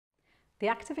The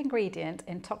active ingredient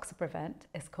in Toxaprevent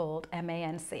is called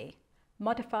MANC,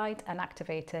 Modified and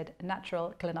Activated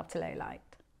Natural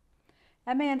Clinoptilolite.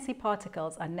 MANC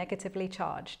particles are negatively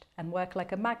charged and work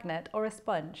like a magnet or a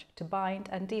sponge to bind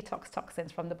and detox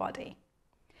toxins from the body.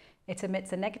 It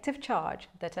emits a negative charge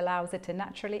that allows it to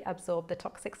naturally absorb the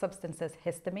toxic substances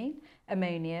histamine,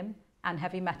 ammonium, and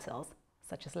heavy metals,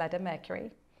 such as lead and mercury,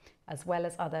 as well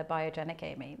as other biogenic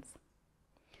amines.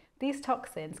 These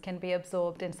toxins can be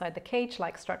absorbed inside the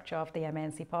cage-like structure of the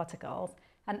MANC particles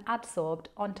and adsorbed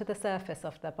onto the surface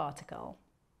of the particle.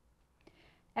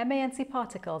 MANC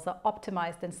particles are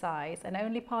optimized in size, and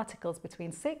only particles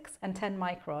between 6 and 10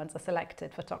 microns are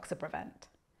selected for Toxaprevent.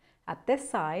 At this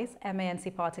size,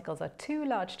 MANC particles are too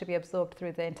large to be absorbed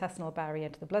through the intestinal barrier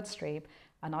into the bloodstream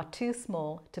and are too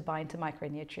small to bind to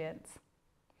micronutrients.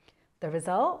 The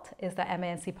result is that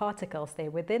MANC particles stay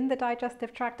within the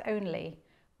digestive tract only,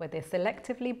 where they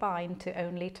selectively bind to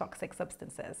only toxic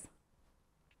substances.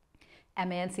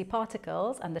 MANC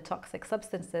particles and the toxic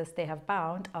substances they have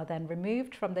bound are then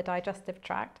removed from the digestive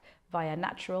tract via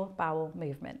natural bowel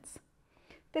movements.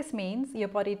 This means your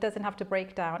body doesn't have to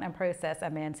break down and process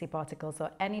MANC particles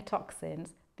or any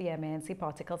toxins the MANC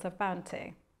particles have bound to.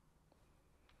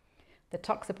 The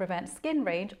Toxaprevent skin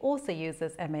range also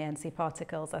uses MANC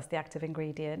particles as the active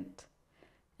ingredient.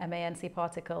 MANC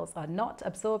particles are not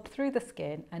absorbed through the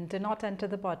skin and do not enter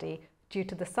the body due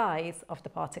to the size of the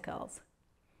particles.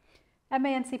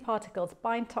 MANC particles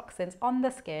bind toxins on the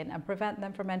skin and prevent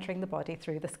them from entering the body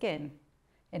through the skin.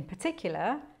 In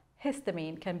particular,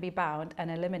 histamine can be bound and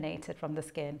eliminated from the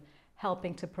skin,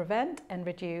 helping to prevent and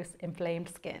reduce inflamed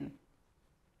skin.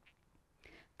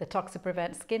 The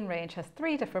Toxaprevent skin range has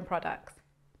 3 different products: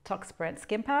 Toxaprevent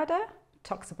skin powder,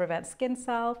 Toxaprevent skin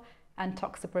salve, and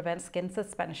Toxaprevent skin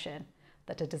suspension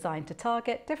that are designed to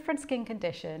target different skin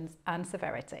conditions and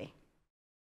severity.